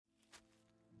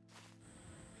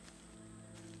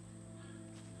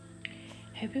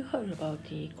Have you heard about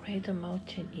the Cradle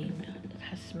Mountain in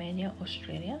Tasmania,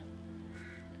 Australia?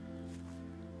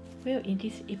 Well, in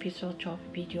this episode of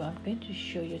video, I'm going to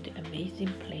show you the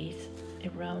amazing place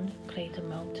around Cradle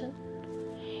Mountain.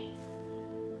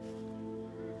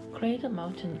 Cradle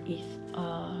Mountain is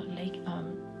Lake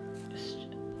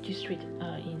district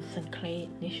in St. Clair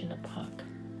National Park.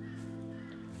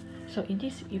 So in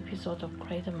this episode of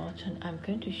Cradle Mountain, I'm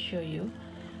going to show you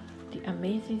the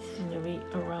amazing scenery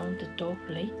around the Dove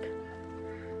Lake.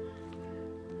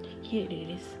 Here it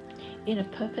is, in a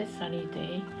perfect sunny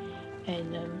day,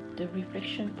 and the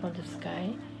reflection from the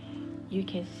sky, you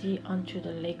can see onto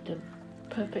the lake the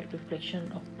perfect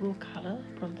reflection of blue color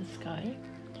from the sky.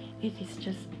 It is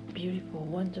just beautiful,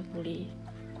 wonderfully,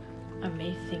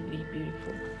 amazingly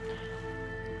beautiful.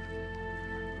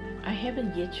 I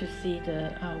haven't yet to see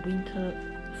the winter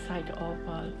side of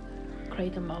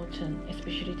Cradle Mountain,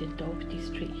 especially the Dove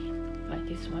district like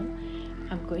this one.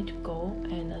 I'm going to go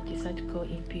and decide to go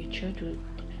in future to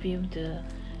film the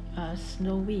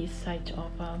snowy side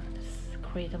of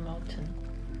Cradle Mountain.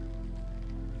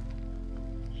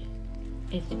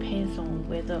 It depends on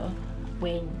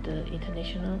when the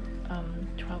international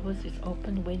travels is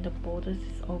open, when the borders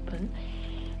is open,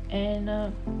 and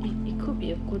it could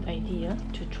be a good idea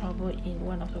to travel in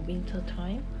one of the winter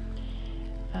time.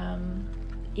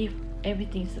 If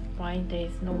everything's fine, there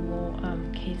is no more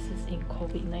cases in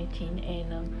COVID-19,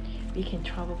 and we can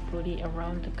travel freely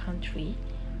around the country.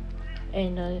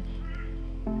 And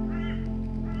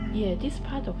yeah, this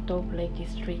part of Dove Lake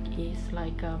district is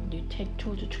like you take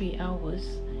 2 to 3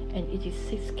 hours, and it is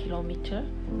 6 kilometers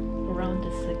around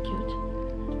the circuit.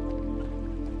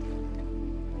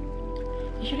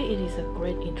 Actually, it is a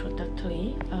great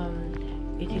introductory.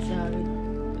 It is a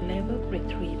level grade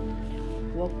 3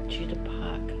 walk to the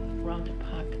park, around the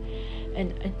park,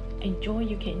 and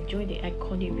you can enjoy the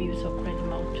iconic views of Cradle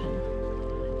Mountain.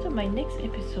 So my next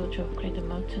episode of Cradle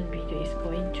Mountain video is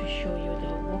going to show you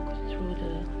the walk through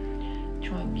the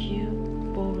tranquil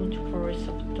ballroom forest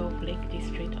of Dove Lake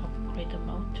district of Cradle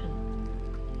Mountain.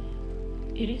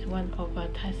 It is one of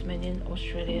Tasmanian,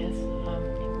 Australia's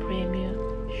premier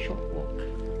short walk.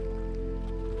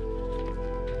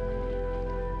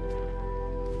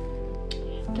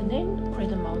 The name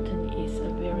Cradle Mountain is a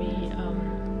very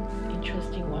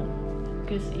interesting one,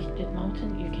 because the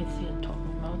mountain, you can see the top of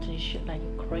the mountain is shaped like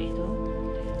a cradle,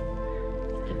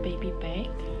 the baby bag.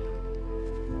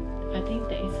 I think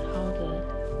that is how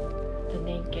the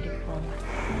name get it from.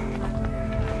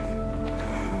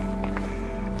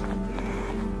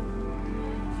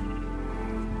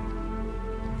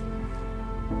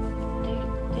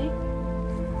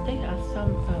 There are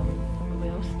some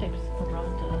steps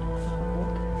around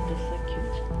the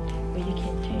circuit where you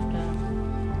can take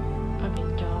up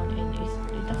and down, and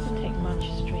it doesn't take much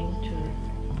strength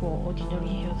for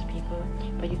ordinary health people,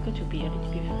 but you got to be a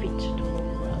little bit fit to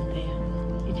move around there.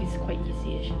 It is quite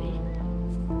easy actually.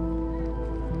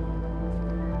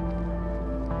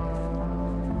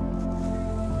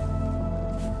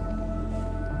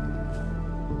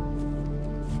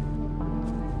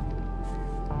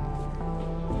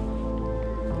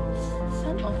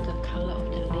 Some of the color of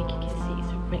the lake, you can see, is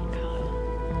red color.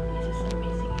 It is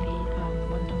amazingly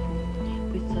wonderful,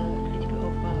 with a little bit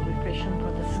of reflection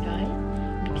from the sky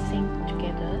mixing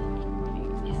together.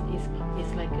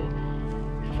 It's like a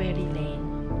fairyland,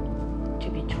 to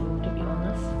be true, to be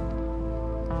honest.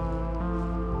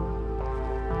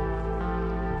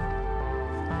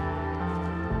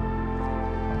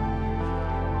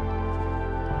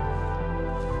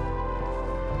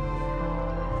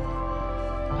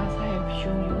 As I have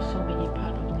shown you so many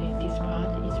parts of this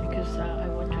part, is because I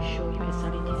want to show you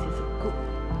exactly this is a good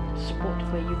spot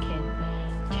where you can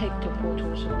take the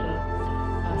photos of the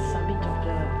summit of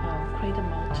the Cradle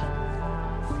Mountain,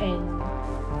 and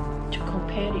to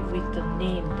compare it with the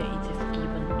name that it is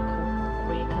given, called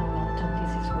Cradle Mountain.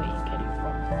 This is where you get it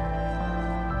from.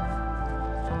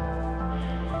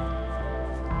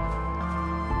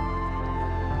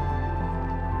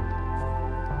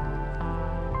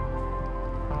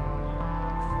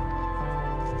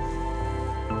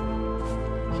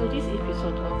 So this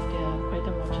episode of the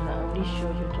Cradle Mountain, I only show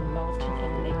you the mountain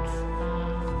and lakes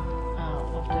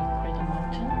of the Cradle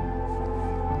Mountain.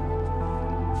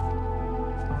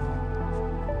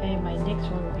 And my next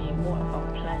one will be more about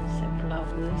plants and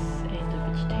flowers and the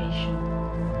vegetation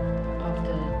of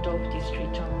the Dove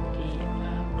district of the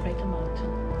Cradle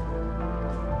Mountain.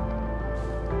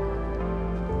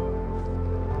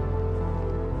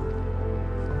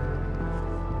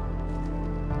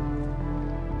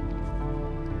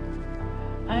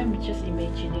 I I'm just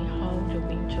imagining how the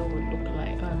winter would look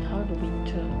like, how the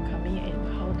winter coming,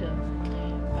 and how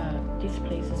these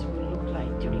places will look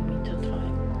like during winter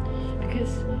time,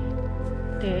 because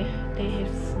they have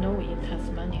snow in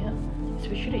Tasmania,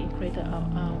 especially in Cradle.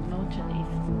 Our mountain is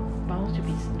bound to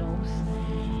be snows,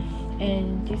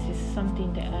 and this is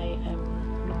something that I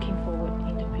am looking forward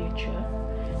in the future.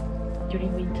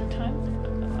 During winter time,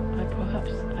 perhaps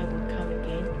I will come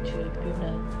again to film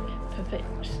a perfect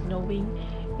snowing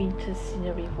winter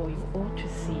scenery for you all to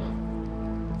see.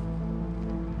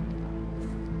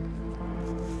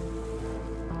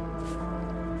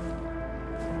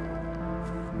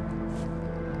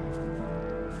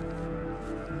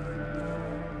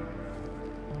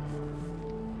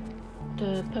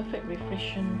 The perfect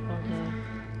reflection from the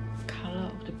color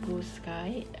of the blue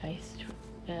sky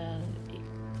it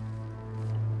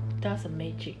does a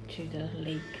magic to the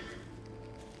lake.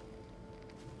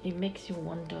 It makes you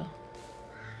wonder.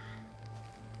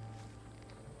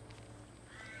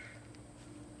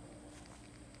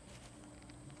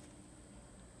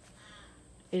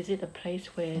 Is it a place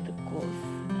where the ghosts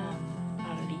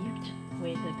are lived,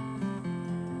 where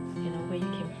where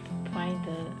you can find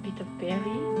the little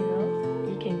fairy?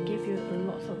 It can give you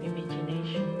lots of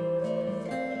imagination,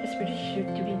 especially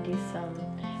during this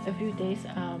a few days.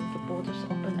 The borders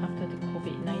open after the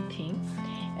COVID-19,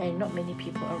 and not many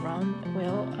people around.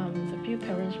 Well, a few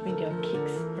parents bring their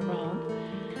kids around,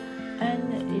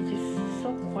 and it is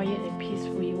so quiet and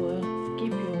peaceful. You will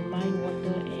give your mind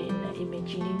wonder and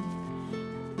imagining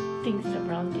things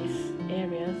around these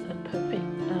areas, a perfect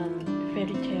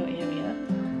fairy tale area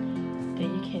that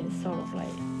you can sort of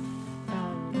like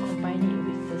combine it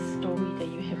with the story that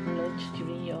you have learned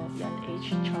during your young age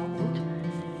childhood,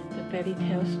 the fairy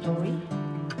tale story.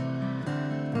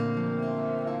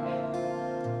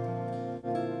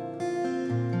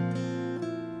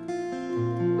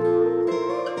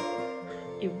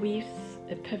 It weaves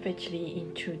perfectly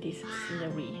into this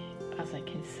scenery, as I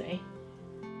can say.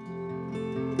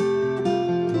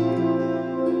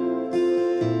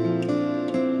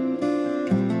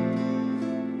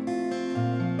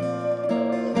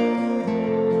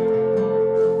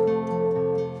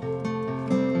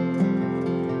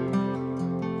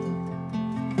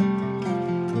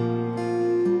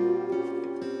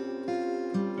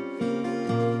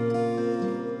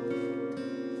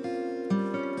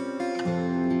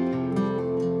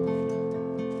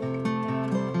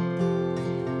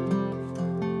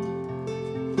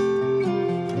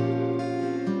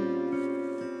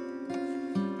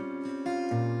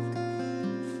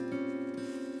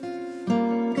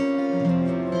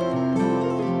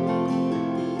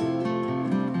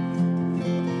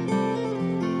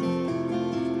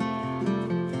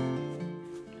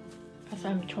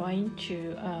 I'm trying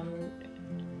to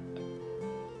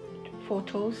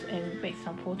photos and make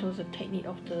some photos, a technique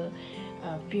of the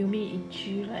filming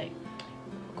into like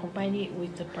combining it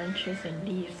with the branches and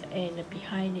leaves, and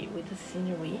behind it with the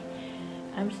scenery.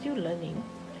 I'm still learning.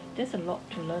 There's a lot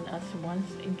to learn as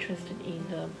one's interested in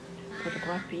the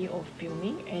photography or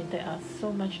filming, and there are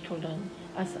so much to learn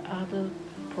as other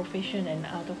profession and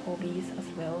other hobbies as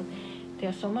well.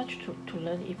 There's so much to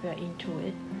learn if you're into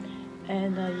it,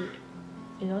 and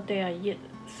there are yet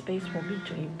space for me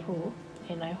to improve,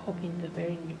 and I hope in the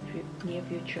very near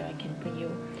future I can bring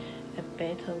you a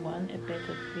better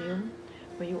film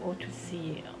for you all to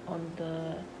see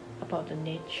about the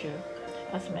nature,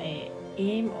 as my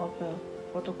aim of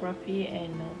photography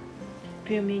and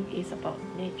filming is about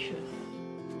nature.